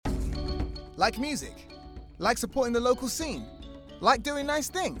Like music? Like supporting the local scene? Like doing nice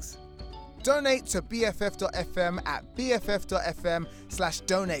things? Donate to BFF.fm at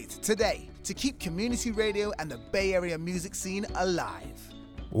BFF.fm/donate today to keep community radio and the Bay Area music scene alive.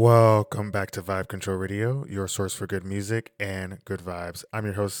 Welcome back to Vibe Control Radio, your source for good music and good vibes. I'm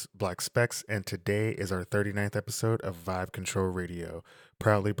your host, Black Specs, and today is our 39th episode of Vibe Control Radio,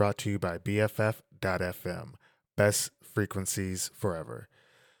 proudly brought to you by BFF.fm, best frequencies forever.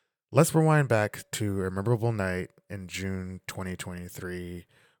 Let's rewind back to a memorable night in June 2023,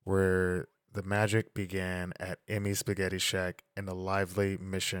 where the magic began at Emmy Spaghetti Shack in the lively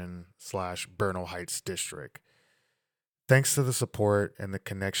Mission/Bernal Heights district. Thanks to the support and the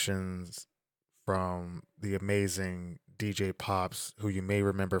connections from the amazing DJ Pops, who you may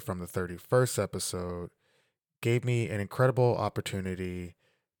remember from the 31st episode, gave me an incredible opportunity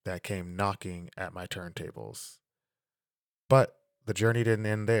that came knocking at my turntables. But the journey didn't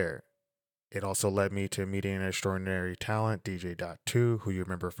end there. It also led me to meeting an extraordinary talent, DJ Dot2, who you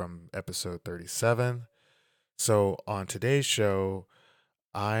remember from episode 37. So on today's show,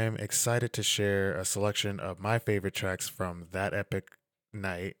 I'm excited to share a selection of my favorite tracks from that epic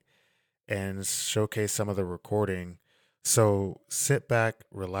night and showcase some of the recording. So sit back,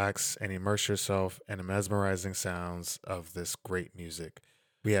 relax, and immerse yourself in the mesmerizing sounds of this great music.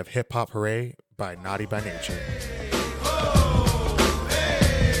 We have Hip Hop Hooray by Naughty by Nature.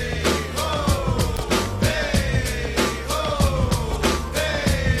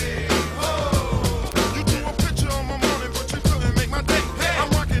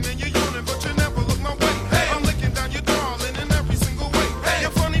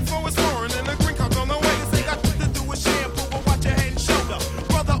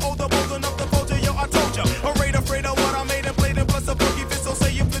 Afraid of what I made and played and plus a funky fit, so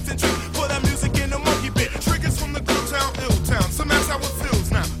say you flips and tricks. Put that music in the monkey bit. Triggers from the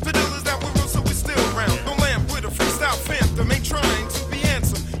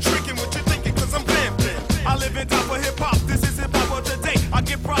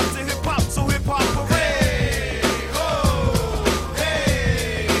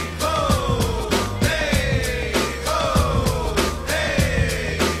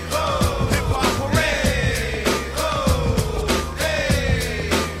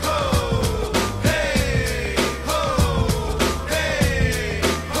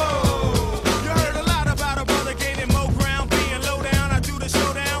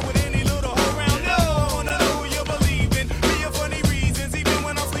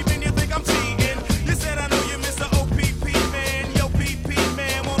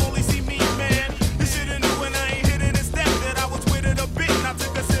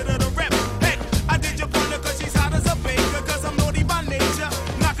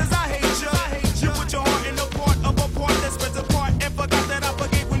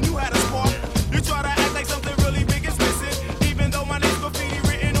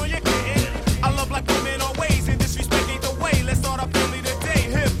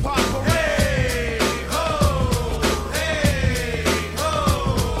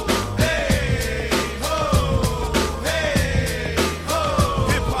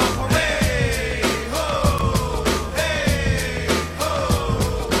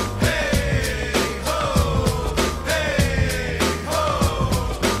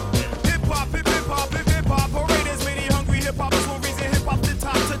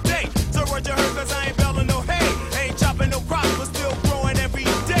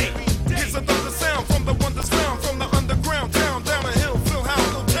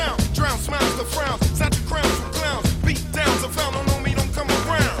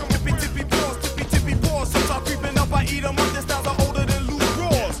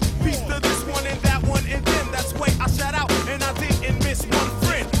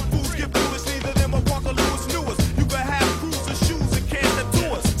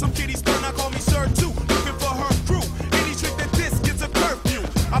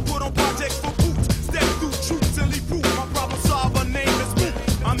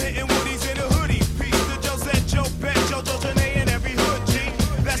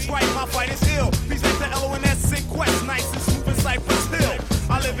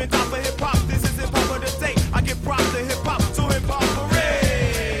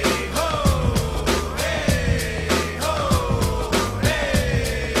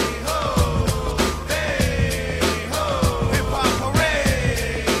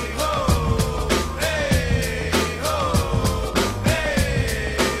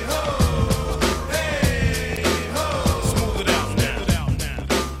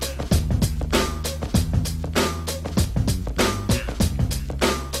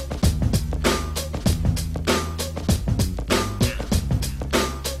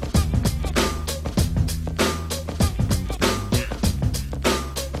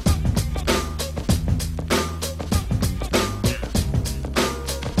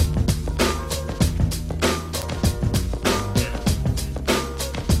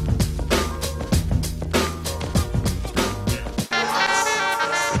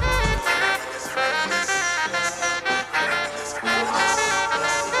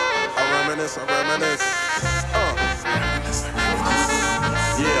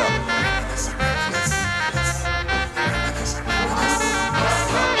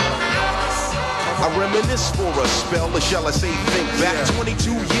I reminisce for a spell, or shall I say think back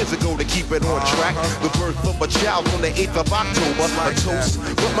 22 years ago to keep it on track. The birth of a child on the 8th of October, a toast,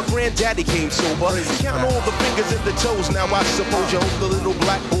 but my granddaddy came sober. Count all the fingers and the toes, now I suppose you hope the little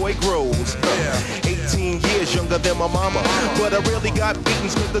black boy grows. 18 years younger than my mama, but I really got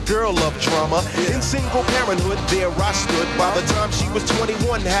beatings cause the girl loved drama. In single parenthood, there I stood. By the time she was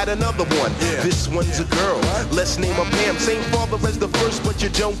 21, had another one. This one's a girl, let's name her Pam. Same father as the first, but you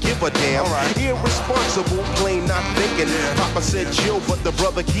don't give a damn. Irresponsible, plain not thinking. Papa said chill, but the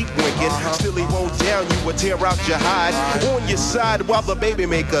brother keep winking. Still he won't down you or tear out your hide. On your side while the baby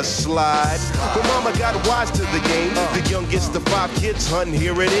make a slide. But mama got wise to the game. The youngest of 5 kids, hun,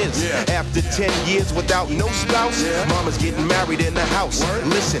 here it is. After 10 years without no spouse, mama's getting married in the house.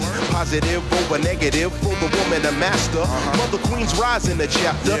 Listen, positive over negative for the woman a master. Mother Queen's rise in the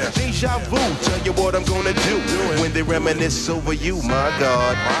chapter. Deja vu, tell you what I'm gonna do when they reminisce over you, my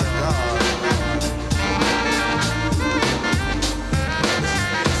God.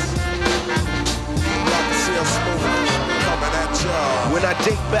 When I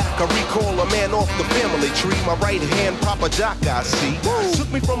date back, I recall a man off the family tree. My right hand, Papa Doc, I see. Took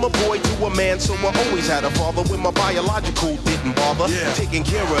me from a boy to a man, so I always had a father. When my biological didn't bother taking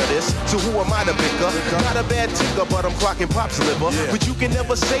care of this. So who am I to pick up? Not a bad ticker, but I'm clocking Pop's liver. But you can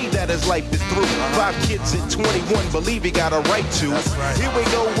never say that his life is through. 5 kids at 21, believe he got a right to. Here we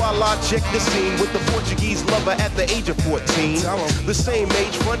go while I check the scene with the Portuguese lover at the age of 14. The same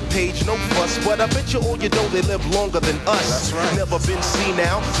age, front page, no fuss. But I bet you all you know they live longer than us. Never been seen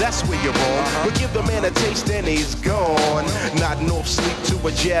now, that's where you're wrong. But give the man a taste and he's gone. Nodding off sleep to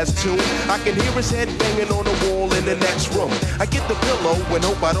a jazz tune. I can hear his head banging on the wall in the next room. I get the pillow and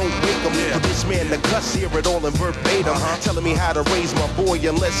hope I don't wake him. For this man to cuss, hear it all in verbatim. Telling me how to raise my boy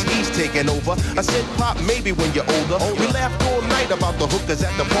unless he's taking over. I said, Pop, maybe when you're older. We laughed all night about the hookers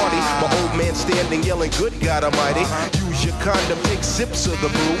at the party. My old man standing yelling, good God Almighty. Use your condom, take sips of the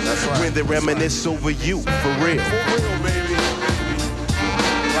brew. When they reminisce over you, for real. For real, baby.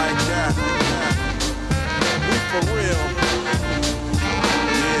 Like that. We for real.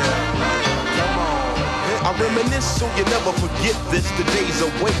 Yeah. Come on. I reminisce so you never forget this. The days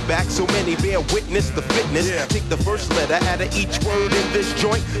are way back, so many bear witness the fitness. Take the first letter out of each word in this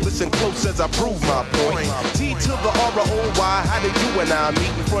joint. Listen close as I prove my point. T to the R-O-Y, how did you and I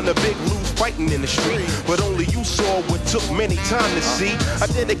meet in front of Big Lou's fighting in the street? But only you saw what took many time to see. I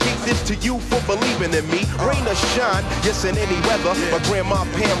dedicate this to you for believing in me. Rain or shine, yes in any weather. My grandma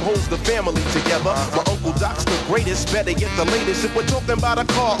Pam holds the family together. My Uncle Doc's the greatest, better get the latest. If we're talking about a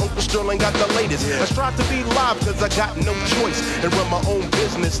car, Uncle Sterling got the latest. I strive to be live cause I got no choice. And run my own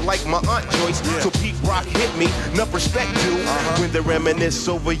business like my Aunt Joyce. So Pete Rock hit me, enough respect due. When they reminisce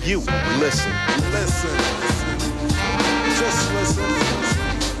over you, listen. Listen. Just listen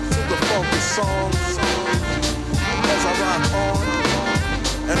to the funky songs as I rock on.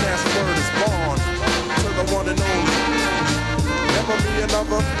 And that's word is born to the one and only. Never be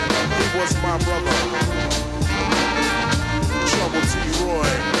another, he was my brother. Trouble T.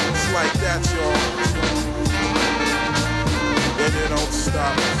 Roy, it's like that, y'all. And it don't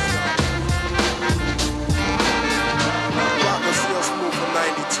stop. Rockers still smooth from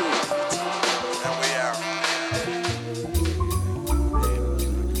 92. And we out.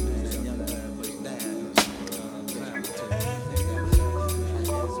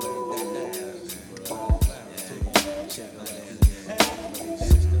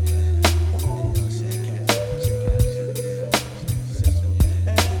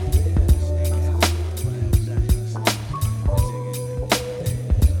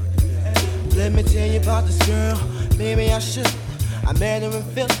 Let me tell you about this girl, maybe I should. I met her in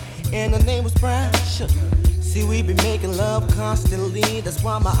Philly, and her name was Brown Sugar. See, we be making love constantly, that's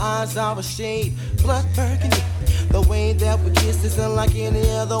why my eyes are a shade blood burgundy. The way that we kiss is unlike any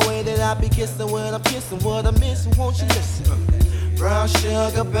other way that I be kissing when I'm kissing. What I'm missing, won't you listen? Brown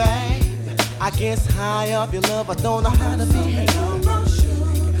sugar, babe, I guess high off your love, I don't know how to behave. Brown sugar.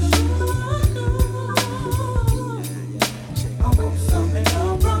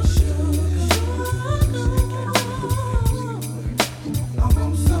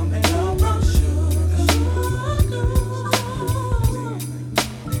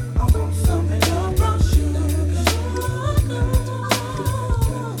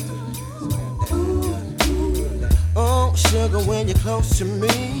 Sugar, when you're close to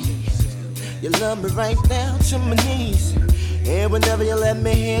me, you love me right down to my knees. And whenever you let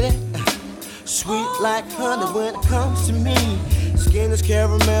me hit it, sweet like honey when it comes to me. Skin is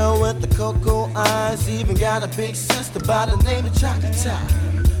caramel with the cocoa eyes. Even got a big sister by the name of Chocolate Top.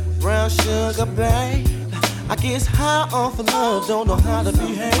 Brown sugar, babe, I guess high off of love, don't know how to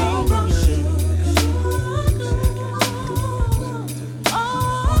behave.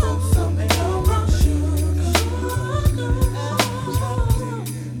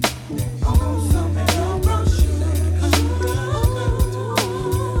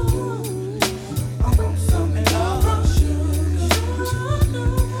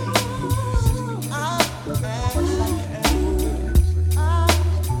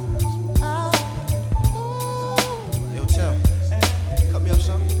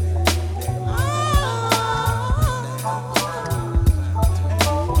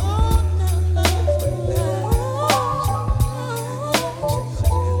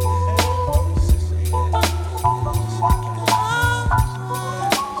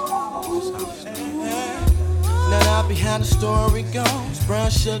 how the story goes.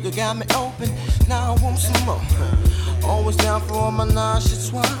 Brown sugar got me open, now I want some more. Always down for all my nauseous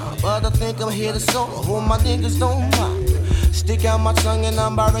swine, but I think I'm here to solo. Hope my niggas don't mind. Stick out my tongue and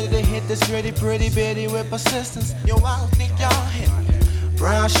I'm about ready to hit this pretty bitty with persistence. Yo, I don't think y'all hit me.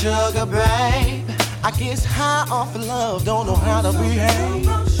 Brown sugar, babe. I guess high off of love, don't know how to behave.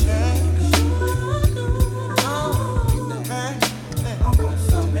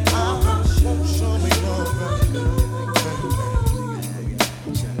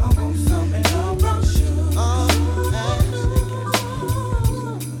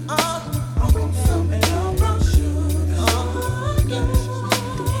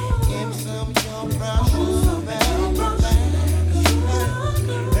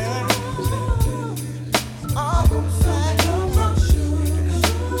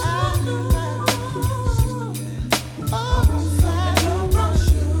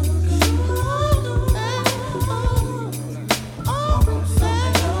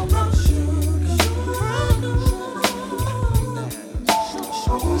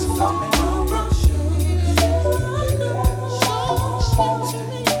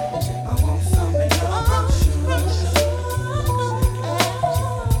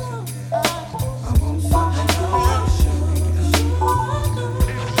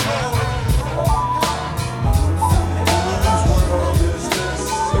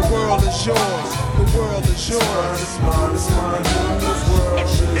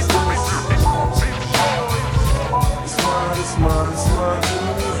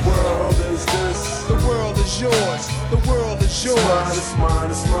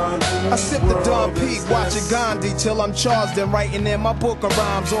 I sip the Don P, watching Gandhi till I'm charged and writing in my book of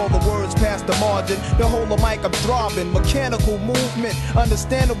rhymes. All the words past the margin. The whole of mic I'm throbbing. Mechanical movement,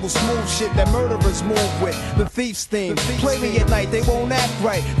 understandable smooth shit that murderers move with. The thief's theme. Play me at night, they won't act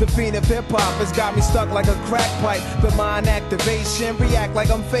right. The fiend of hip hop has got me stuck like a crack pipe. The mind activation, react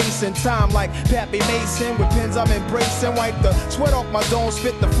like I'm facing time like Pappy Mason. With pins I'm embracing, wipe the sweat off my dome,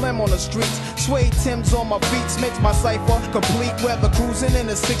 spit the phlegm on the streets. Suede Timbs on my feet makes my cipher complete. Weather cruising in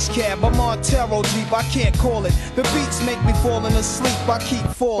a 6 cab, I'm on Taro Jeep, I can't call it. The beats make me falling asleep, I keep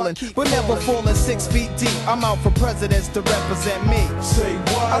falling, but never falling 6 feet deep. I'm out for presidents to represent me. Say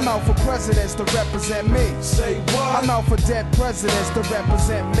what? I'm out for presidents to represent me. Say what? I'm out for dead presidents to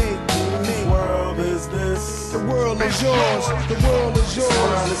represent me. Whose world is this? The world is yours. The world is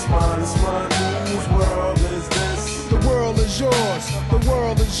yours. It's mine, it's mine. Whose world is this? The world is yours. The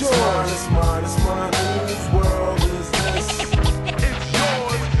world is yours. It's mine, it's mine. Whose world is this?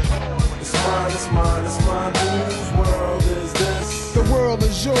 It's mine, it's mine, it's mine. Whose world is this? The world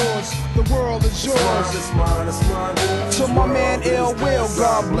is yours. The world is yours. It's mine, it's mine. To my man Ill Will,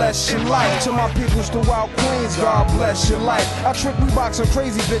 God bless your life. To my peoples throughout Queens, God bless your life. I trick Reeboks on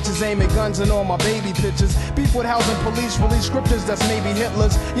crazy bitches, aiming guns and all my baby pictures. Beef with housing police, release scriptures that's maybe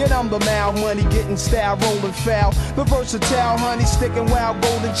Hitler's. Yet I'm the mal, money getting style, rolling foul. The versatile honey, sticking wild,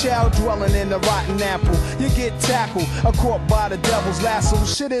 golden child, dwelling in the rotten apple. You get tackled, a caught by the devil's lasso.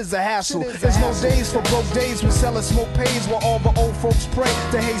 Shit is a hassle. There's no days for broke days. We selling smoke pays while all the old folks pray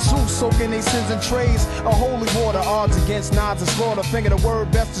to Jesus, soaking their sins in trays. A holy water, odds against nods and slaughter. Finger the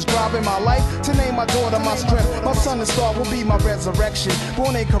word best describing my life. To name my daughter my strength. My son and star will be my resurrection.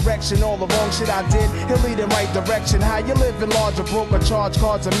 Born in correction, all the wrong shit I did, he'll lead in right direction. How you living large or broke, or charge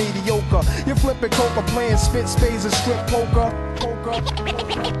cards are mediocre. You flipping coca, playing spit spades and strip poker.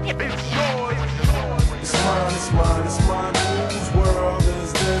 It's mine, it's mine, it's mine. Whose world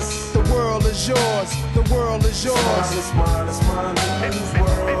is this? The world is yours. The world is yours. It's mine, it's mine. Whose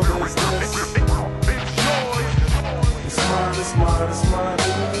world is this? It's mine, it's mine, it's mine.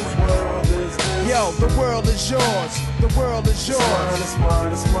 Whose world is this? Yo, the world is yours. The world is yours. It's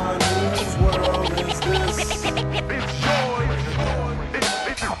mine, it's mine, it's mine. Whose world is this?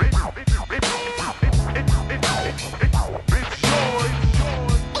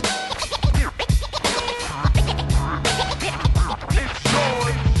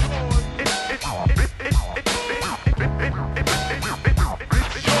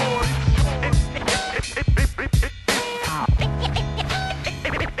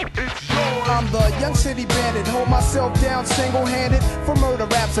 Young city bandit, hold myself down single-handed. For murder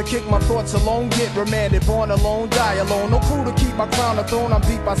raps, I kick my thoughts alone, get remanded. Born alone, die alone. No crew to keep my crown a throne, I'm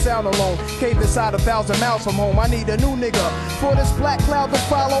deep, I sound alone. Cave inside 1,000 miles from home, I need a new nigga for this black cloud to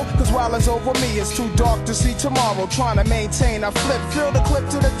follow. Cause while it's over me. It's too dark to see tomorrow. Trying to maintain, I flip, fill the clip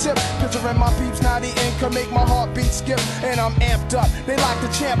to the tip. Picturing my peeps, now the ink can make my heartbeat skip. And I'm amped up, they like to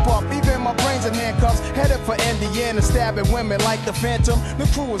champ up. Even my brains in handcuffs, headed for Indiana, stabbing women like the Phantom. The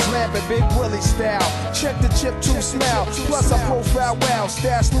crew is laughing, Big Willie style. Check the chip to smell, plus I profile well.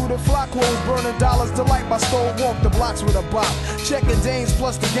 Stash through the flock clothes, burning dollars to light my stove. Walk the blocks with a bop. Checking Danes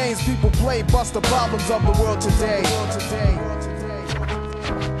plus the games people play. Bust the problems of the world today.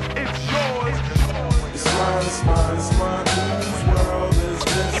 It's mine, whose world is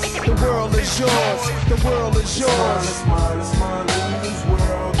this? The world is yours, the world is yours. It's mine, whose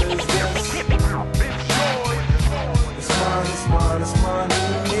world is this? It's mine, whose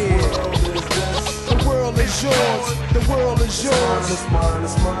world is this? The world is yours, the world is yours. It's mine,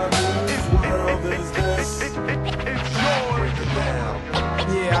 whose world is this? Break it down.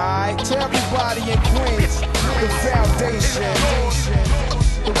 Yeah, alright, to everybody in Queens, the foundation.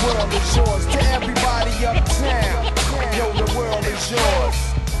 The world is yours, to everybody uptown. Yo, the world is yours.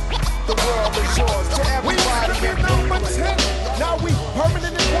 The world is yours, to everybody in number Brooklyn. 10. Now we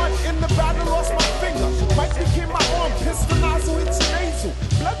permanent in one. In the battle, lost my finger. Might became my arm. Pistol nozzle, it's nasal.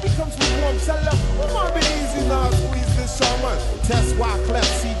 Blood becomes warm. Tell her, come on, be easy now. Squeeze this shaman. Test why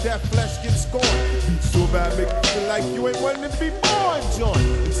cleft. See that flesh get scorned. Beat so bad, make you feel like you ain't wanting to be born, John.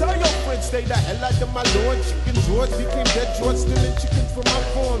 And tell your friends, stay the hell out of my lord. Chicken George became dead George, stealing chicken from my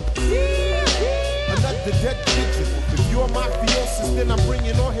phone. Another dead pigeon. If you're mafiosis, then I'm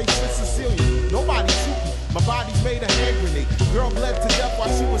bringing on hatred Sicilian. Nobody shoot me. My body's made a hand grenade. Girl bled to death while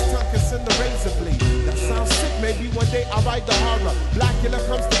she was tongue-kissing the razor blade. That sounds sick. Maybe one day I'll write the horror. Blackula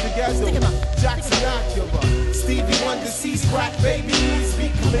comes to the ghetto. Jackson Acura. Stevie Wonder sees crack babies.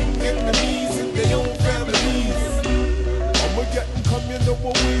 Becoming enemies in their own families. I'ma get them coming, know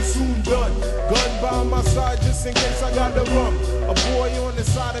what we soon done. Gun by my side just in case I got the rum. A boy on the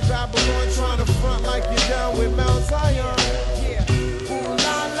side of Babylon trying to front like you're down with Mount Zion. Yeah. Ooh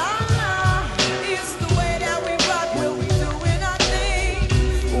la la la, it's the way that we rock when we doing our thing.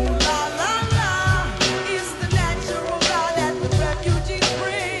 Ooh la la la, it's the natural law that the refugees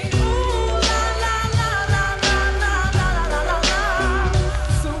bring. Ooh la la la la la la la la la la.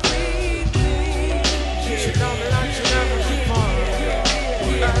 So we think.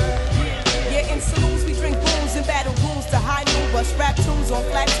 Yeah, in saloons we drink booze and battle goons to high noon. Bust rap tunes on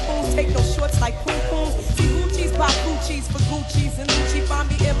flat spoons. Take no shorts like poom-poons. See Gucci's pop Gucci's for Gucci's and Lucci. Find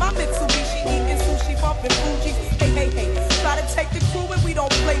me in my Mitsubishi eating sushi, bumping Fuji's. Hey. Try to take the crew and we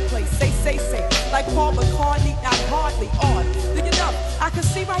don't play. Say. Like Paul McCartney, not hardly on. Look it up, I can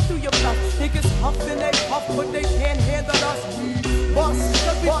see right through your bluff. Niggas huffing they puff, but they can't handle us. We bust,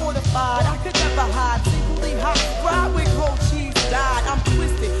 cause we fortified. I could never hide. Singly hot, fried with cold cheese. Died, I'm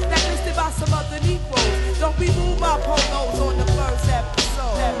twisted, blacklisted by some other Negroes. Don't we move my polos on the first episode.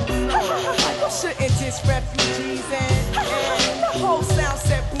 You shouldn't diss refugees and the whole sound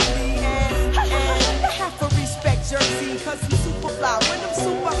set booty and you have to respect Jersey cause I'm super fly when I'm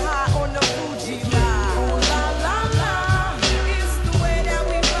super high on the Fuji line. Ooh la la la, it's the way that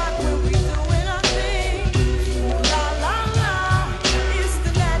we rock when we doing our thing. Ooh la la la, it's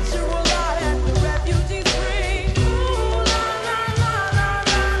the natural law that the refugees bring. Ooh la la la la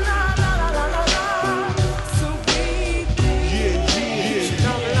la la la la la la. So we think.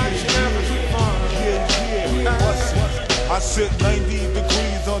 I sit 90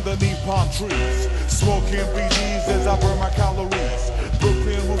 degrees underneath palm trees, smoking BDs as I burn my calories.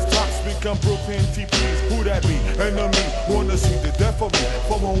 Brooklyn rooftops become Brooklyn TPs. Who that be? Enemy wanna see the death of me.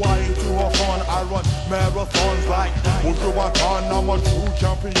 From Hawaii to Hawthorne, I run marathons like Wujuwatan. I'm a true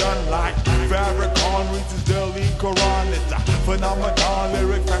champion like Farrakhan reaches Delhi Quran. It's a phenomenon,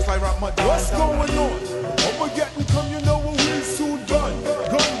 lyric facts like Ramadan. What's going on? I'ma get and come, you know what we soon done.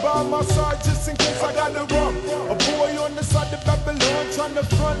 Gun by my side just in case I got the rum. A boy on the side of Babylon trying to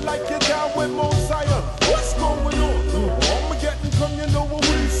front like you're down with Mount Zion. What's going on? I'ma get and come, you know what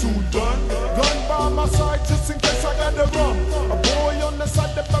we soon done. Gun by my side just in case I got the rum. A boy on the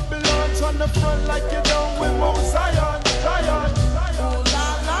side of Babylon trying to front like you're down with Mount Zion. Ooh la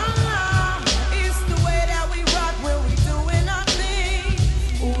la la, it's the way that we rock when we doing our thing.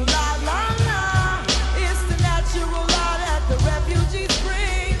 Ooh la la la, it's the natural law that the refugees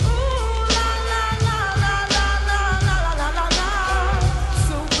bring. Ooh la la la la la la la la la la.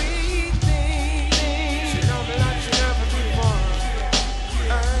 So we think.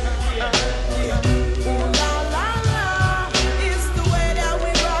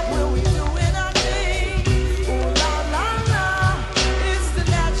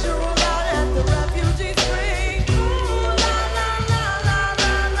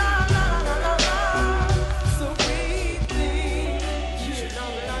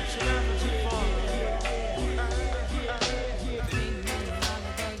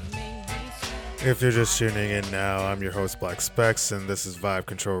 If you're just tuning in now, I'm your host, Black Specs, and this is Vibe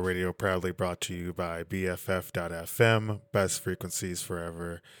Control Radio, proudly brought to you by BFF.FM, best frequencies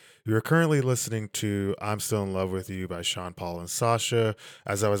forever. You are currently listening to I'm Still in Love with You by Sean Paul and Sasha,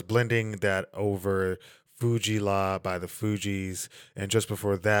 as I was blending that over Fuji La by the Fugees, and just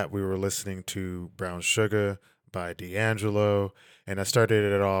before that, we were listening to Brown Sugar by D'Angelo, and I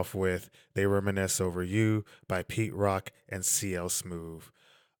started it off with They Reminisce Over You by Pete Rock and CL Smooth.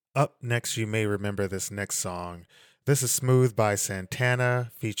 Up next, you may remember this next song. This is Smooth by Santana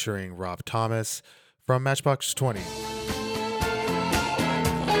featuring Rob Thomas from Matchbox 20.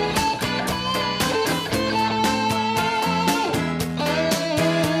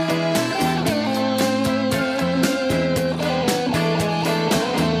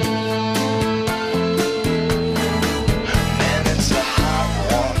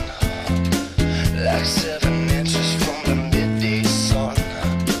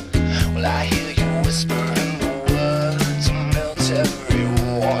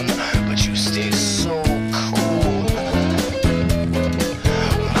 Everyone, but you stay so cool.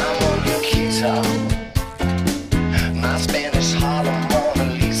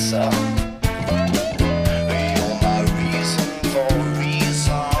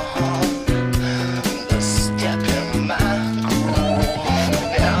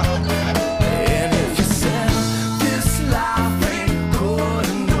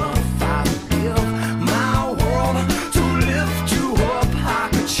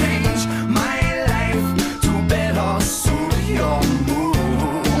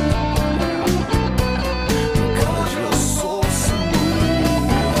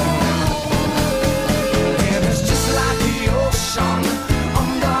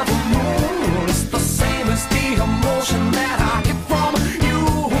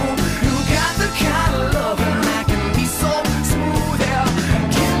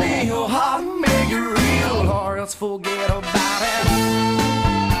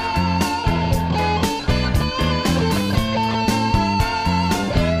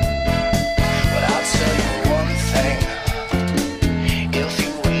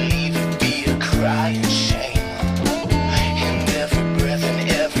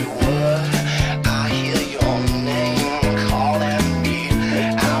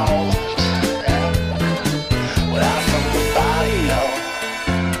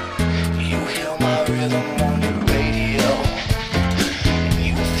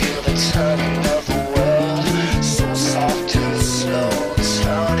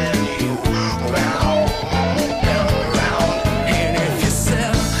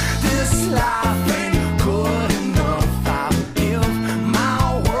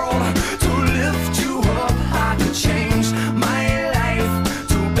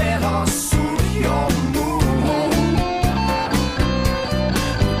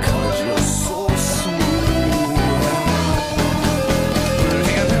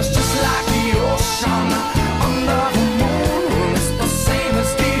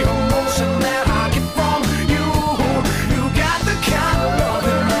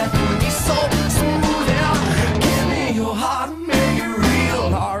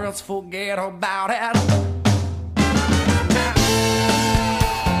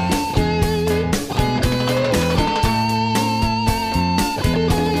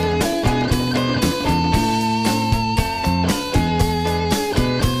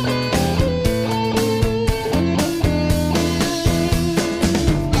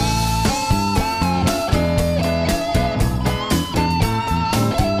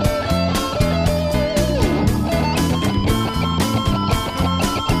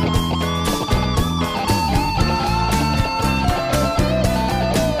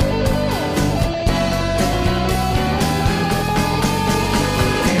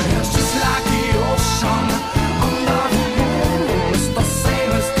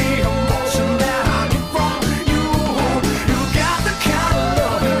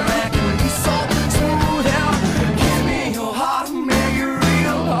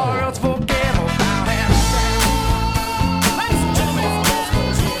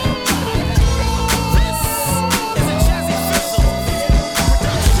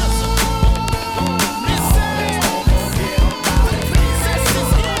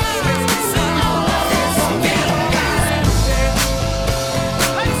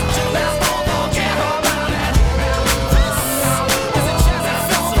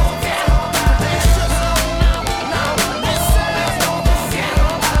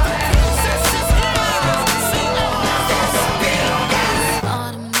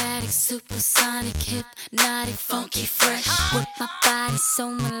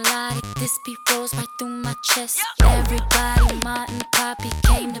 melodic. This beat rolls right through my chest. Everybody, Ma and Poppy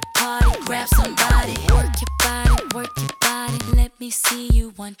came to party. Grab somebody, work your body, work your body. Let me see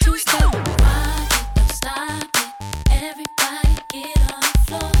you 1, 2, step. Rock it, don't stop it. Everybody get on the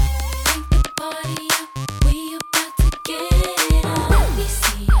floor. Crank the party up. We about to get it on. Let me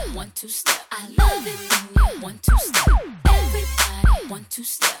see you 1, 2, step. I love it when you 1, 2, step. Everybody 1, 2,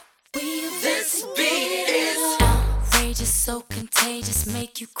 step. This beat is outrageous, so contagious,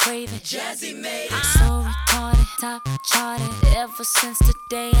 make you crave it. Jazzy made it. So retarded, top charted. Ever since the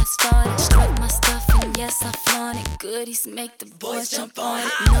day I started, strut my stuff and yes I flaunt it. Goodies make the boys jump on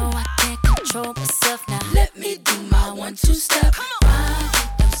it. No, I can't control myself now. Let me do my 1, 2 step. Rock it,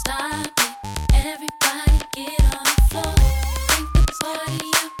 don't stop it. Everybody get on the floor. Crank the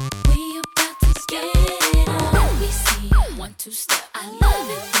party up. We about to get it on. Let me see you 1, 2 step. I love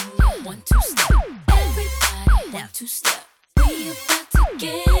it when you 1, 2 step. Everybody 1, 2 step. We about to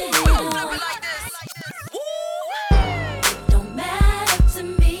get it on. Don't matter to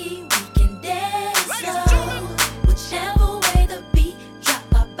me, we can dance slow. Whichever way the beat drop,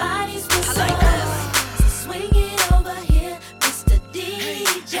 our bodies will slow. So swing it over here, Mr.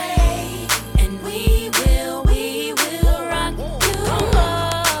 DJ, and we will rock you. Don't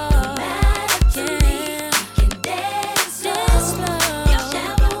matter to me, we can dance slow.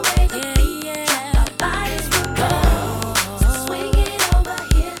 Whichever way the beat drop, our bodies will go. So swing it over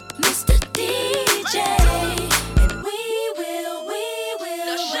here, Mr. DJ, and we will rock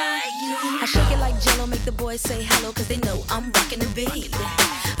you. I shake it like Jello, make the boys say hello, cause they know I'm rocking the beat.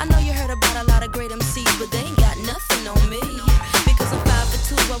 I know you heard about a lot of great MCs, but they ain't got nothing on me. Because I'm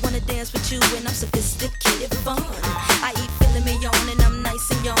 5'2", I wanna dance with you, and I'm sophisticated fun. I eat filet mignon, and I'm nice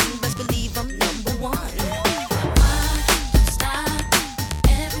and young, best believe I'm number 1. Don't stop.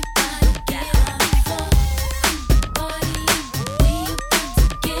 Everybody get on the floor. Party up. We about to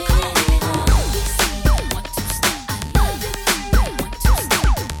get it on. We see you 1, 2 step. I love it. 1, 2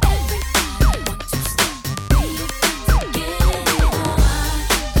 step. Everybody 1, 2 step. We about to get it on.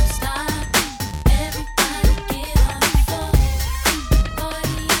 Don't stop. Everybody get on the floor.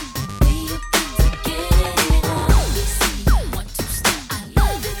 Party up. We about to get it on. We see you 1, 2 step. I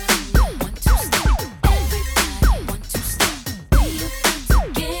love it. 1, 2 step. Everybody 1, 2 step. We about to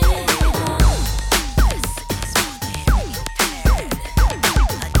get it on.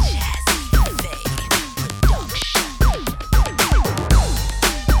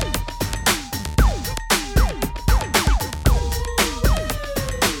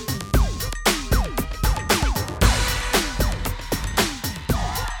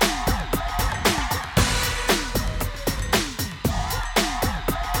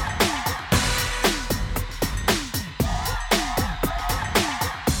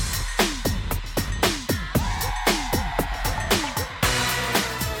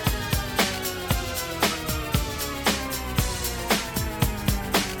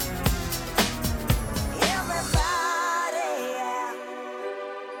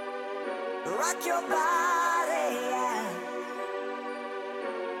 Rock your body, yeah.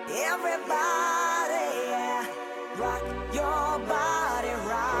 Everybody, yeah. Rock your body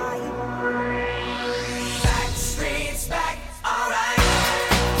right. Back streets back, alright.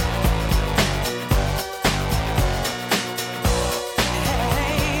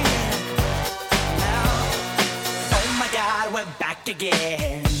 Hey, now, oh my God, we're back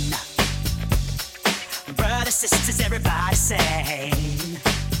again. Brothers, sisters, everybody sing.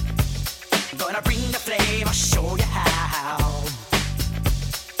 Gonna bring the flame, I'll show you how.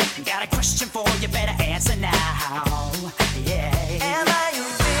 Got a question for you, better answer now. Yeah. Am I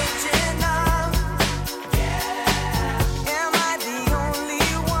original? Yeah. Am I the only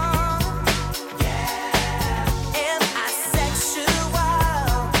one? Yeah. Am I sexual?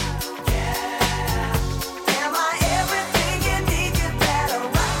 Yeah. Am I everything you need? You better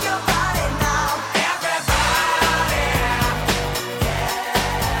rock your body now. Everybody. Yeah.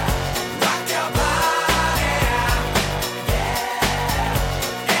 Rock your body. Yeah.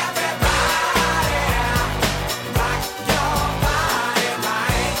 Everybody. Rock your body.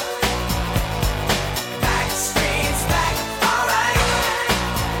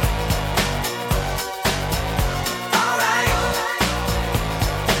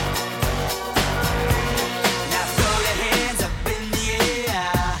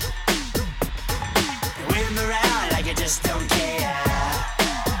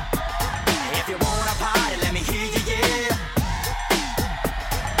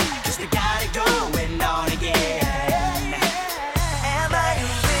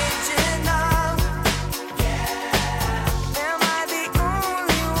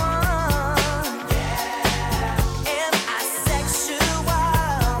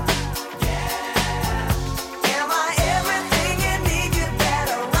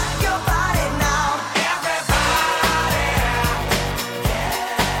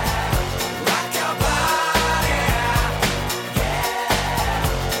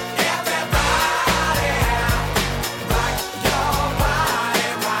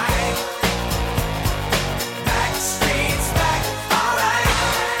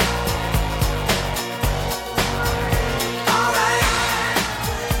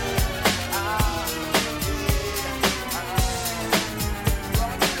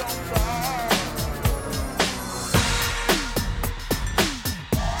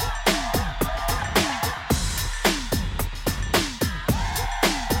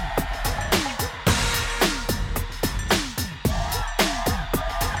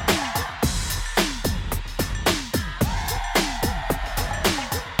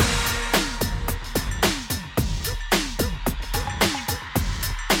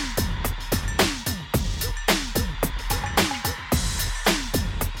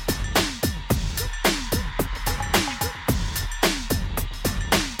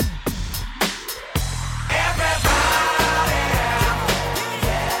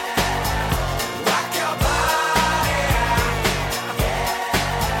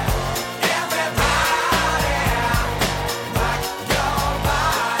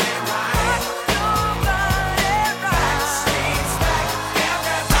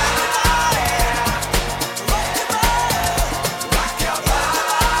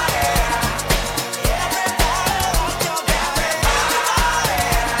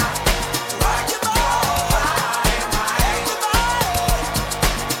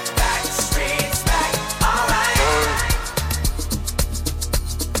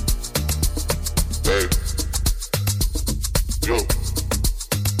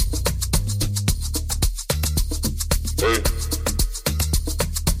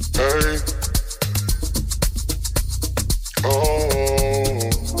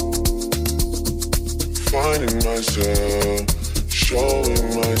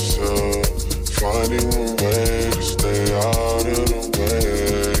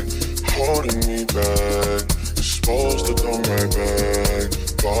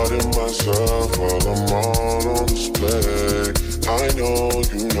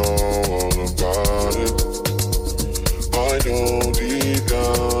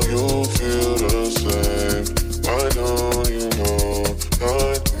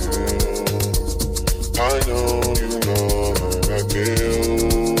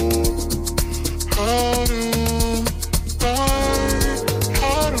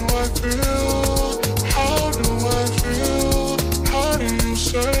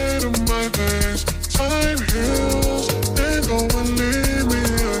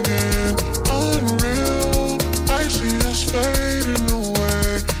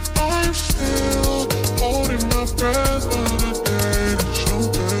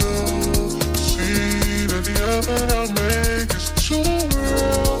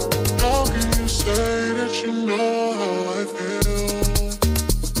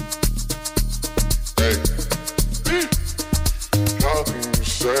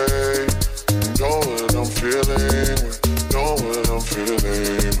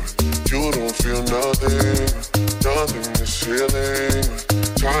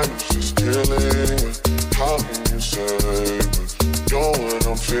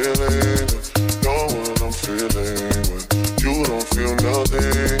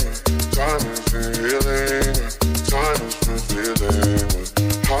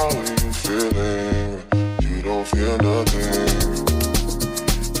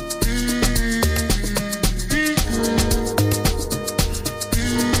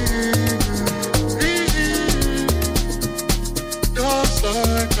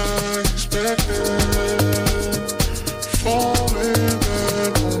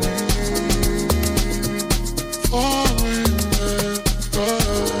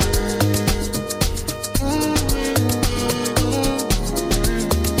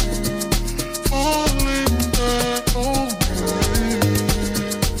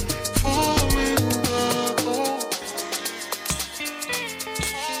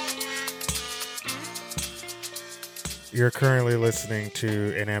 You're currently listening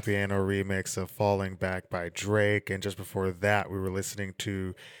to an Ampiano remix of Falling Back by Drake. And just before that, we were listening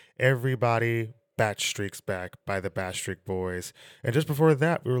to Everybody Batch Streaks Back by the Batch Streak Boys. And just before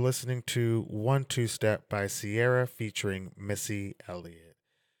that, we were listening to 1-2 Step by Sierra featuring Missy Elliott.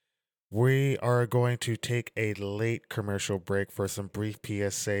 We are going to take a late commercial break for some brief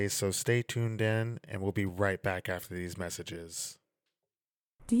PSAs, so stay tuned in and we'll be right back after these messages.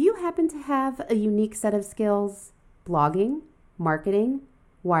 Do you happen to have a unique set of skills? Blogging, marketing,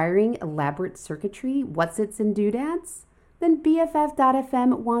 wiring elaborate circuitry, what's-its and doodads? Then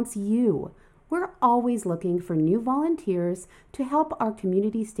BFF.FM wants you. We're always looking for new volunteers to help our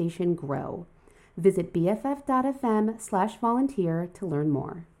community station grow. Visit BFF.FM/volunteer to learn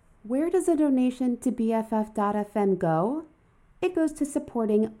more. Where does a donation to BFF.FM go? It goes to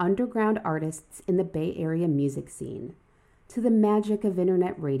supporting underground artists in the Bay Area music scene, to the magic of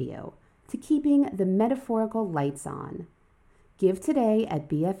internet radio, to keeping the metaphorical lights on. Give today at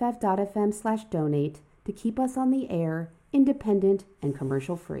BFF.FM/donate to keep us on the air, independent and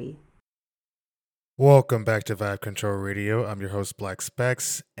commercial free. Welcome back to Vibe Control Radio. I'm your host, Black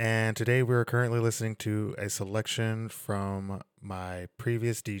Specs, and today we're currently listening to a selection from my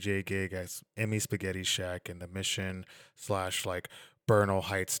previous DJ gig at Emmy Spaghetti Shack in the Mission / Bernal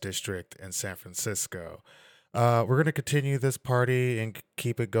Heights district in San Francisco. We're going to continue this party and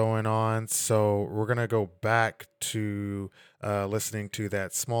keep it going on, so we're going to go back to listening to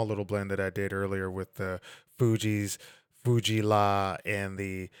that small little blend that I did earlier with the Fugees, Fuji La, and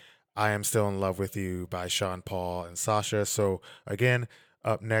the I Am Still in Love with You by Sean Paul and Sasha. So again,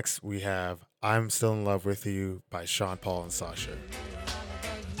 up next we have I'm Still in Love with You by Sean Paul and Sasha.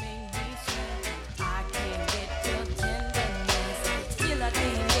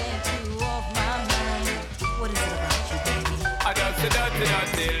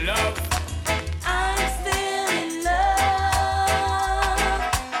 Dirty love. I'm still in love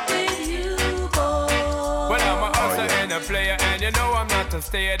with you, boy. Well, I'm a hustler and a player, and you know I'm not a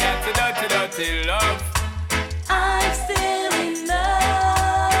stayer. That's a dirty love. I'm still in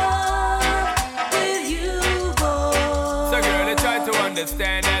love with you, boy. So girl, I try to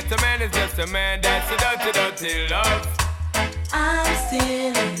understand that a man is just a man. That's a dirty love. I'm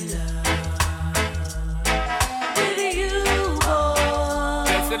still in love.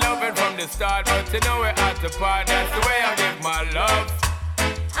 From the start, but you know we're at the part. That's the way I give my love.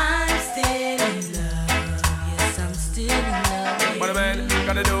 I'm still in love. Yes, I'm still in love. What a man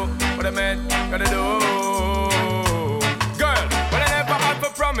gotta do, what a man gotta do. Girl, well I never have a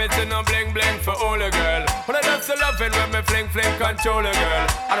promise and no bling bling for all a girl. Well I just love it when me fling control a girl.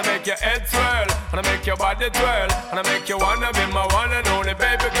 And I make your head swirl, and I make your body twirl, and I make you wanna be my one and only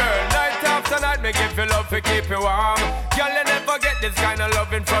baby girl. Night after night, make you feel love to keep you warm. Girl, you never get this kind of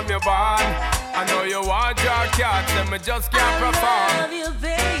loving from your bond. I know you want your cats and me just can't perform. I love you,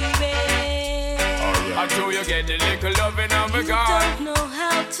 baby. I know you get the little loving of a God. You don't know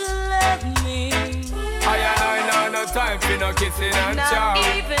how to love me. I know no time for no kissing and chow.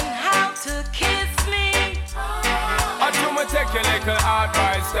 Not even how to kiss me. I do me take your little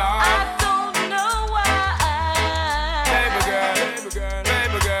advice down. I don't know why. Baby girl, baby girl,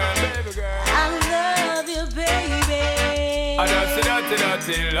 baby girl, baby girl. I love you, baby. I just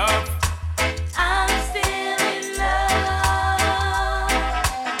dirty love. I'm still in love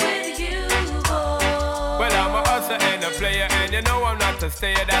with you, boy. Well, I'm a hustler and a player, and you know I'm not a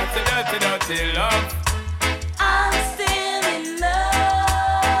stayer. That's a dirty love. I'm still in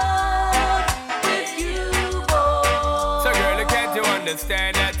love with you, boy. So girl, can't you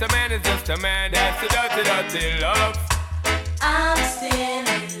understand that a man is just a man? That's a dirty love. I'm still in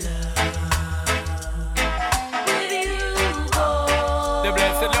love with you, boy. The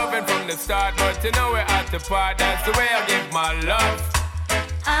blessed loving from the start, but you know we're at the part. That's the way I give my love.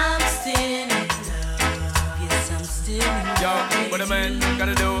 I'm still in love. Yes, I'm still in love. Yo, what a man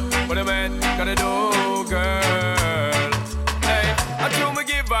gotta do, what a man gotta do, girl. Hey, I do me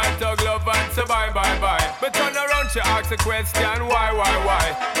give her tug love and say bye. But turn around, she asks a question, why?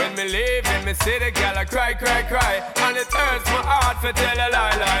 When me leave in me see the girl, I cry. And it hurts my heart to tell a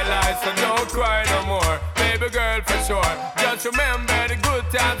lie. So don't cry no more, baby girl, for sure. Just remember the good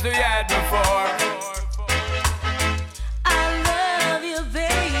times we had before. I love you,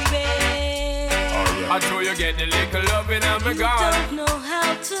 baby. I know you get the little loving and me You gone. don't know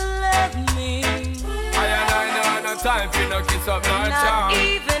how to love me. I know no time for no kiss up, no Not charm.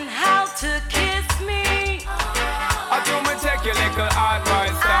 even how to kiss me. I do me take your little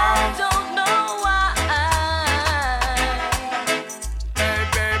advice I down. don't know why. Hey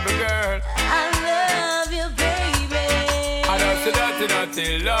baby girl, I love you, baby. I just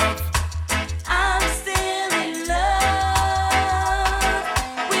dirty love. I'm still in love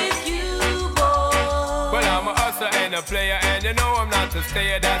a player, and you know I'm not a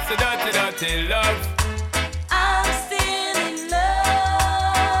stayer. That's the dirty, dirty love. I'm still in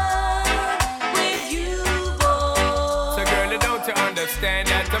love with you, boy. So girl, don't you understand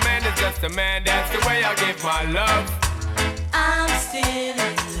that a man is just a man? That's the way I give my love. I'm still in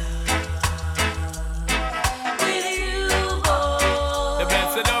love with you, boy. The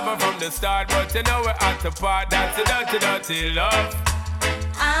blessed lover from the start, but you know we're at the part. That's the dirty, dirty love.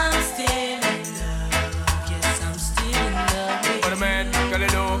 I'm still in love. Yes, I'm still in love with What a man gotta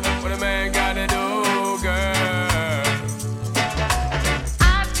do, what a man gotta do, girl.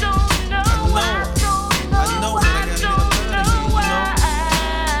 I don't know, I don't know, I don't know why.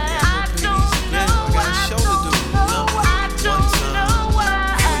 I don't know, I don't know, I don't know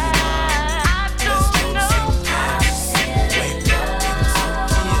why. I don't know. Wake up in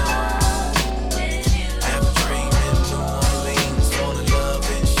Tokyo. Have a dream in New Orleans. Fall in love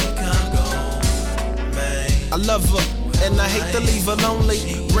in Chicago. Man, I love her. And I hate to leave her lonely.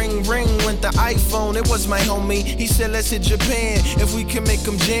 Ring, ring went the iPhone, it was my homie. He said, let's hit Japan. If we can make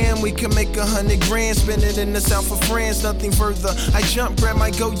them jam, we can make 100 grand. Spend it in the south of France, nothing further. I jumped, grabbed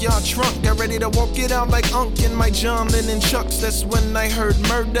my go-yard trunk. Got ready to walk it out like Unc in my John Lennon chucks. That's when I heard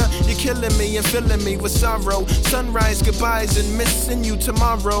murder. You're killing me and filling me with sorrow. Sunrise goodbyes and missing you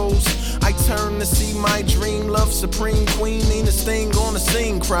tomorrows. I turn to see my dream love supreme queen. Nina's thing on the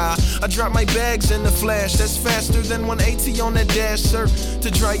scene cry. I drop my bags in the flash. That's faster than 180 on that dash, sir.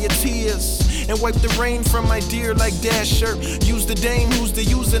 To dry your tears and wipe the rain from my dear like Dasher. Use the dame who's the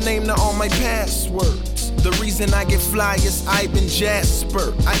username to all my passwords. The reason I get fly is I've been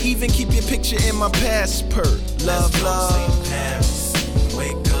Jasper. I even keep your picture in my passport. Love, love. Paris,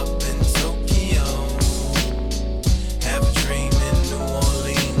 wake up in Tokyo. Have a dream in New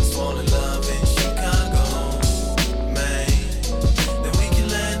Orleans. Fall in love in Chicago. Man, then we can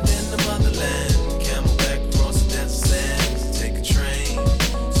land in the motherland. Camelback across the desert sands. Take a train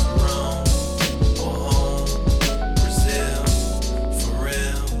to Rome or home, Brazil, for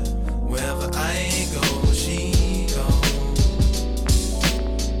real. Wherever I go, she go.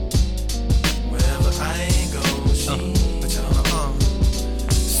 Wherever I go, she go.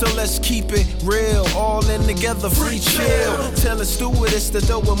 So let's keep it real, all in together, free chill. Tell a stewardess to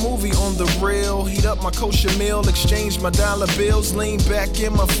throw a movie on the reel. Heat up my kosher meal, exchange my dollar bills, lean back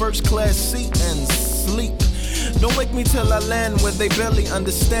in my first class seat and sleep. Don't wake me till I land where they barely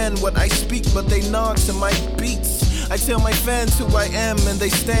understand what I speak, but they nod to my beats. I tell my fans who I am and they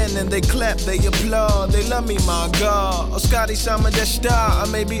stand and they clap, they applaud, they love me, my God. Oscari Sama Deshta, or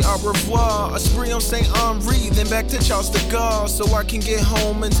maybe au revoir. A spree on St. Henri, then back to Charles de Gaulle. So I can get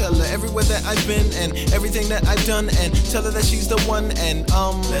home and tell her everywhere that I've been and everything that I've done, and tell her that she's the one. And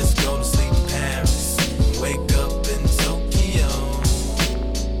let's go to sleep in Paris, wake up in Tokyo.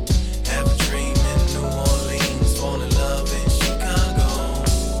 Have a dream in New Orleans, fall in love in Chicago.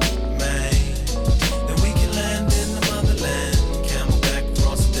 Man, then we can land in the motherland. Camelback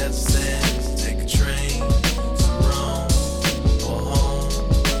across the desert sands. Take a train to Rome or home,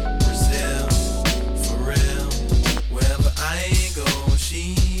 Brazil, for real. Wherever I go,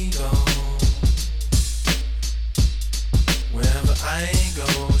 she go. Wherever I go,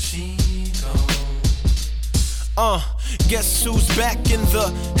 she go. Guess who's back in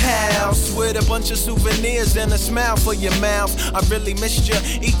the house with a bunch of souvenirs and a smile for your mouth. I really missed you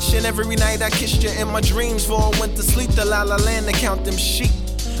each and every night. I kissed you in my dreams before I went to sleep. The La La Land to count them sheep.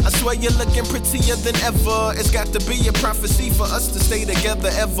 I swear you're looking prettier than ever. It's got to be a prophecy for us to stay together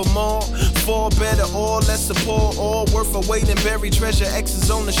evermore. For better or lesser, poor or worth a weight in buried treasure. X is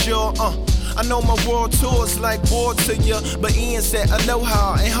on the shore. I know my world tour's like war to ya, but Ian said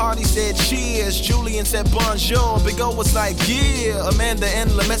aloha and Hardy said cheers. Julian said bonjour. Big O was like yeah. Amanda and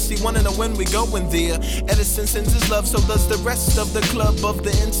LaMessi wanna know when we going there. Edison sends his love, so does the rest of the club of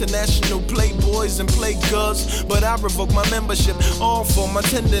the international playboys and playgirls. But I revoke my membership, all for my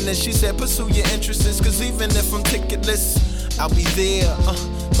tenderness. She said pursue your interests, cause even if I'm ticketless, I'll be there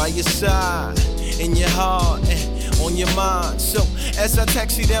by your side, in your heart and on your mind. So as I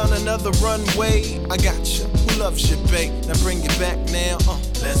taxi down another runway, I got you. Who loves you, babe? Now bring it back now.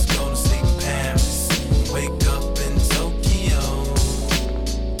 Let's go to sleep in Paris, wake up in Tokyo.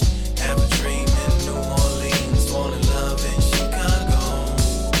 Have a dream in New Orleans, fall in love in Chicago.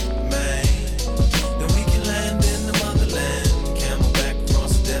 Man, then we can land in the motherland. Camelback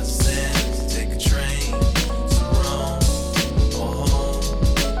across the desert sands. Take a train to Rome or home,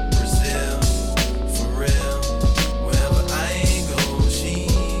 Brazil, for real. Wherever I go, she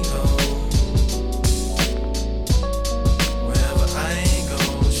go. Wherever I go,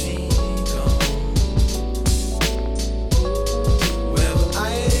 she go.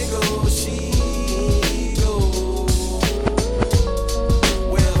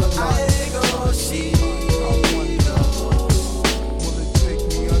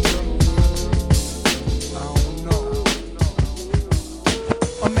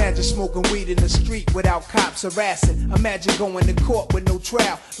 Imagine smoking weed in the street without cops harassing. Imagine going to court with no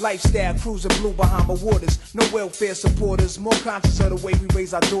trial. Lifestyle cruising blue Bahama waters. No welfare supporters. More conscious of the way we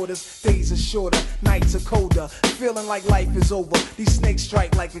raise our daughters. Days are shorter, nights are colder. Feeling like life is over. These snakes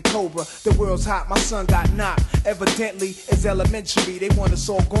strike like a cobra. The world's hot, my son got knocked. Evidently, it's elementary. They want us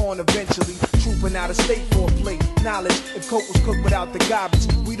all gone eventually. Trooping out of state for a plate. Knowledge, if coke was cooked without the garbage,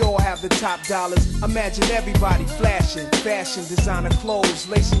 we'd all have the top dollars. Imagine everybody flashing. Fashion, designer clothes.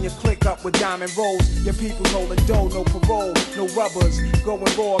 Lacing your click up with diamond rolls. Your people holding dough, no parole, no rubbers. Going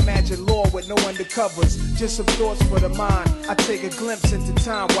raw, imagine law with no undercovers. Just some thoughts for the mind. I take a glimpse into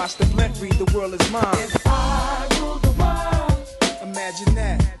time. Watch the blimp read, the world is mine. If I rule the world, imagine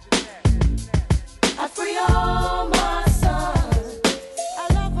that. I'd free all my sons. I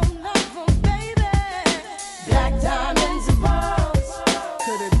love them, baby. Black diamonds and pearls.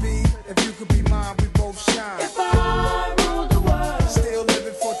 Could it be, if you could be mine, we both shine. If I rule the world, still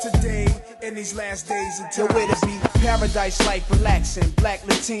living for today, in these last days until where to be. Paradise life relaxing, black,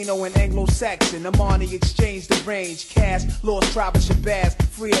 Latino, and Anglo-Saxon. Amani exchange the range, cash, lost tribe of Shabazz,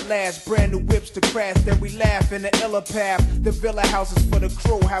 free at last, brand new whips to crash. Then we laugh in the illa path. The villa houses for the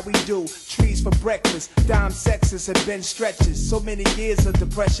crew, how we do. Trees for breakfast, dime sexes have been stretches. So many years of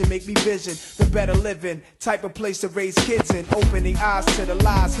depression make me vision the better living, type of place to raise kids in. Opening eyes to the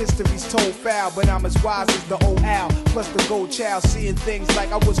lies, history's told foul, but I'm as wise as the old owl. Plus the gold child, seeing things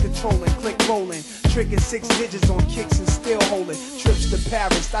like I was controlling, click rolling, tricking 6 digits on kicks and still holding. Trips to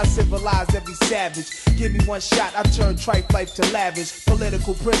Paris, I civilized every savage. Give me one shot, I turn tripe life to lavish.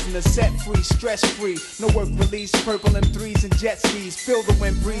 Political prisoner, set free, stress free. No work release, purple M3s and jet skis. Feel the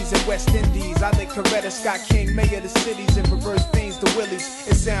wind breeze in West Indies. I think Coretta Scott King, mayor of the cities, and reverse things to Willies.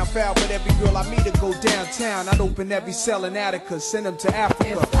 It sound foul, but every girl I meet to go downtown. I'd open every cell in Attica, send them to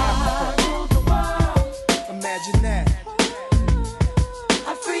Africa. if I rule the world, imagine that.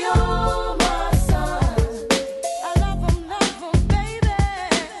 I'd free all my sons. I love them, baby.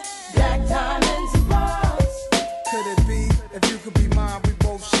 Black diamonds and pearls. Could it be, if you could be mine, we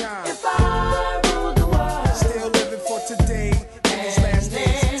both shine. If I rule the world, still living for today, in these last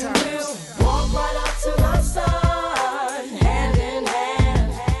days and times. we'll walk right up to the sun, hand in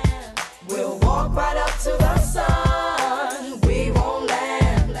hand. We'll walk right up to the sun. We won't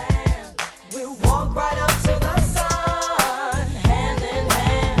land. We'll walk right up to the sun, hand in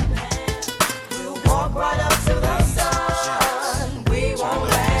hand. We'll walk right up to the sun. We won't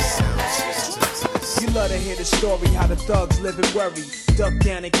land. You love to hear the story, how the thugs live and worry. Duck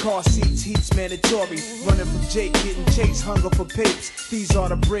down in car seats, heat's mandatory. Running from Jake, getting chased, hunger for papes. These are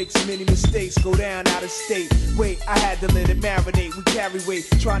the breaks, many mistakes go down out of state. Wait, I had to let it marinate. We carry weight,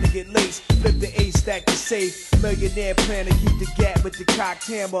 trying to get laced. Flip the A stack to safe. Millionaire plan to keep the gap with the cocked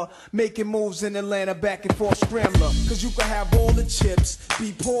hammer. Making moves in Atlanta, back and forth scrambler. Cause you can have all the chips,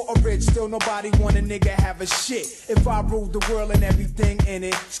 be poor or rich, still nobody want a nigga have a shit. If I ruled the world and everything in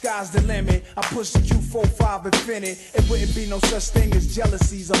it, sky's the limit. I push the Q45 infinite. It wouldn't be no such thing as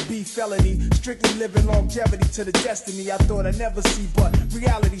jealousies or beef felony. Strictly living longevity to the destiny I thought I'd never see, but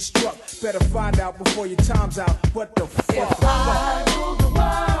reality struck. Better find out before your time's out. What the fuck? If I rule the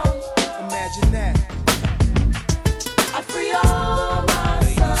world, imagine that. I'd free all my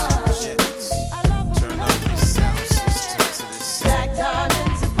sons. I love them, black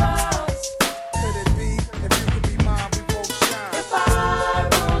diamonds and pearls. Could it be, if you could be mine, we both shine. If I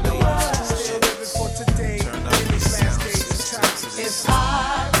rule the world, still living for today, in these last days and times. if I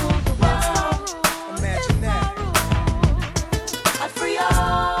rule the world, imagine that. I'd free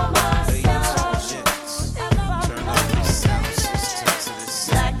all my sons. I love them,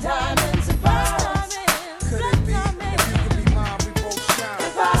 black diamonds and pearls. Could it be, if you could be mine, we both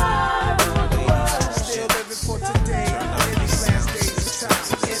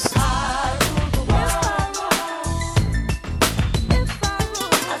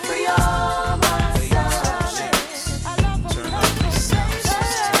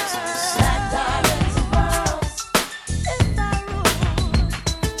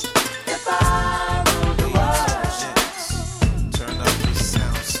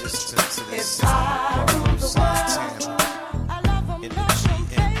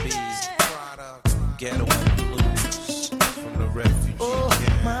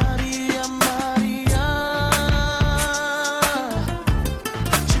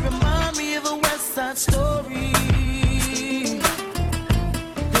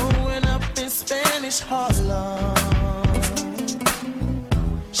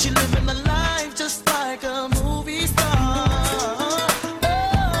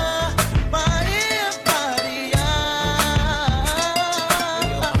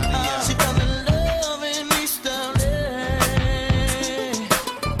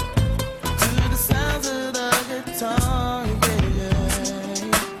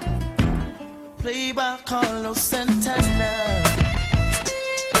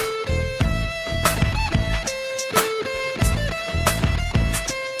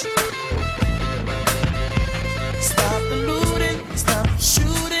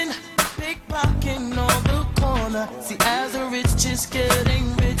corner. See, as the rich is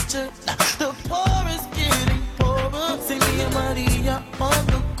getting richer, the poor is getting poorer. See me and Maria on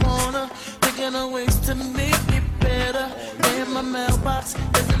the corner, thinking of ways to make it better. In my mailbox,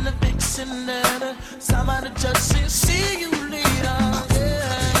 there's an eviction letter. Somebody just said, see you later.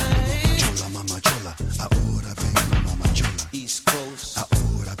 Chola, mama chola, ahora vengo, mama chola. East Coast.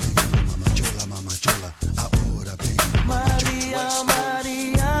 Ahora vengo, mama chola, mama chola. Ahora vengo, mama chola.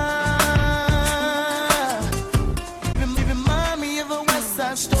 Maria, you remind me of a West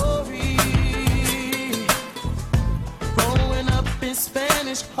Side Story. Growing up in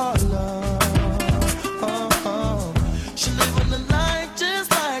Spanish Harlem. She living the life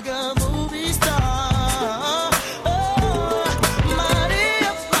just like a movie star.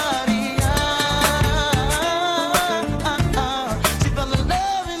 Maria, Maria. She fell in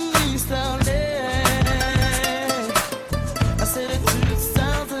love in East LA. I said it to the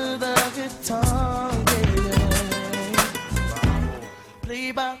sound of the guitar, yeah.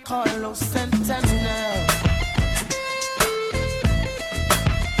 Played by Carlos Santana.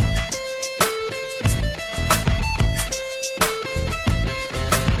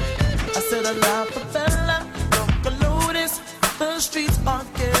 Said a la favela, local notice. The streets are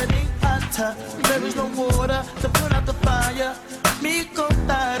getting hotter. There is no water to put out the fire. Mi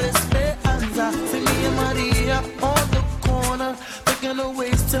contar esperanza. See me and Maria on the corner, thinking of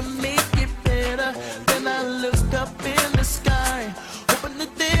ways to make it better. Then I looked up in the sky, hoping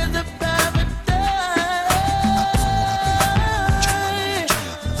that there's a paradise.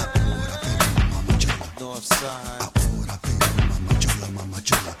 North side.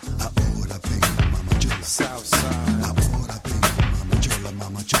 South side. Ahora vengo, mama chola,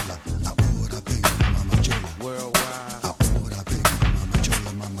 mama chola. Ahora vengo, mama chola. Worldwide. Ahora vengo, mama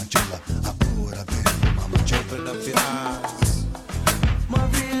chola, mama chola. Ahora vengo, mama chola. Open up your eyes.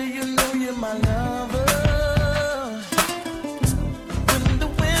 Maria, you know you're my lover. When the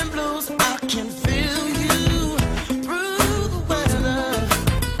wind blows, I can feel you through the weather.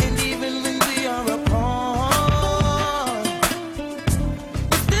 And even when we are apart,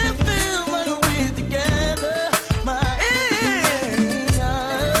 we still feel like we're together.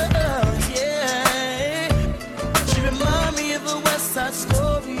 Yeah. She remind me of a West Side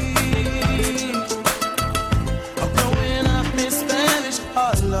Story. I'm growing up in Spanish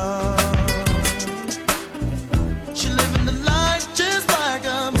Harlem. She living the life just like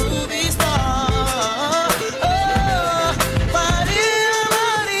a movie star. Oh, Maria,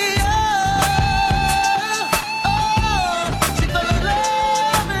 Maria. Oh, she fell in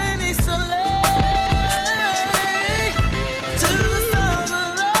love in East LA. To the sound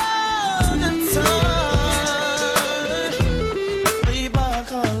of the guitar. Played by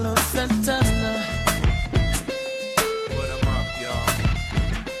Carlos Santana. Put 'em up, y'all.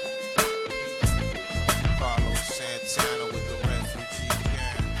 Carlos Santana with the refugee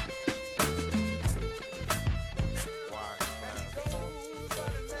camp.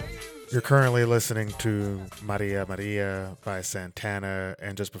 You're currently listening to Maria Maria by Santana,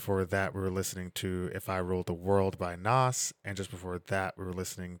 and just before that, we were listening to If I Ruled the World by Nas, and just before that, we were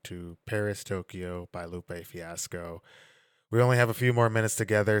listening to Paris, Tokyo by Lupe Fiasco. We only have a few more minutes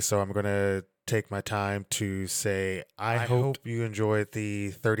together, so I'm going to take my time to say I hope you enjoyed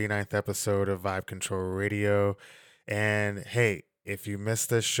the 39th episode of Vibe Control Radio. And hey, if you missed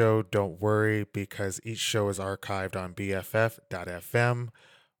this show, don't worry, because each show is archived on BFF.FM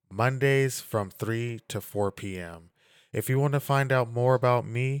Mondays from 3 to 4 p.m. If you want to find out more about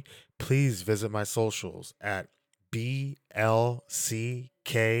me, please visit my socials at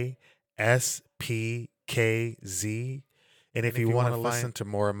BLCKSPKZ. And if you want to listen to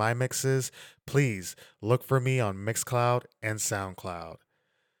more of my mixes, please look for me on Mixcloud and SoundCloud.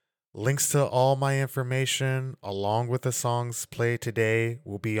 Links to all my information, along with the songs played today,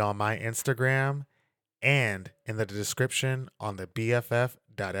 will be on my Instagram and in the description on the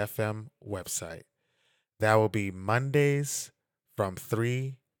BFF.FM website. That will be Mondays from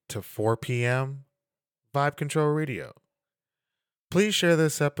 3 to 4 p.m. Vibe Control Radio. Please share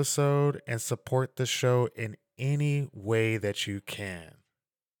this episode and support the show in any way that you can.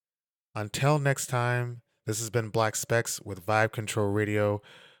 Until next time, this has been Black Specs with Vibe Control Radio,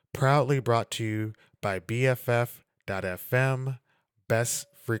 proudly brought to you by BFF.FM, best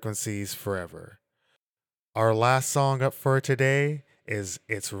frequencies forever. Our last song up for today is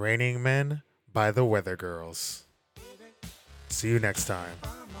It's Raining Men by the Weather Girls. See you next time.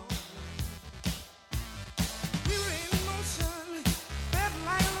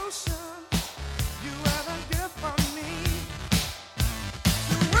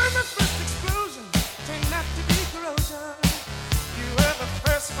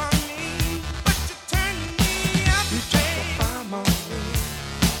 For me, but you turned me out.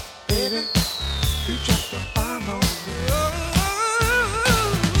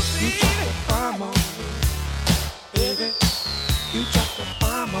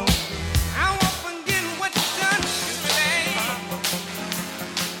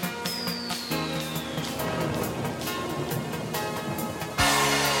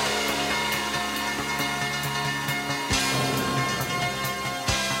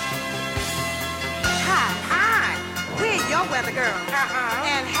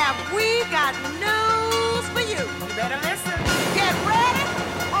 And have we got news for you? You better listen. Get ready,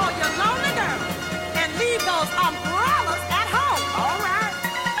 all you lonely girls, and leave those umbrellas at home. All right.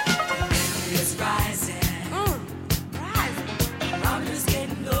 It's rising. Rising. Thermometer's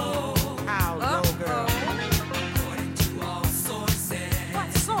getting low. How low, girl? According to all sources.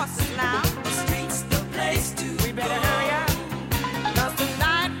 What sources now?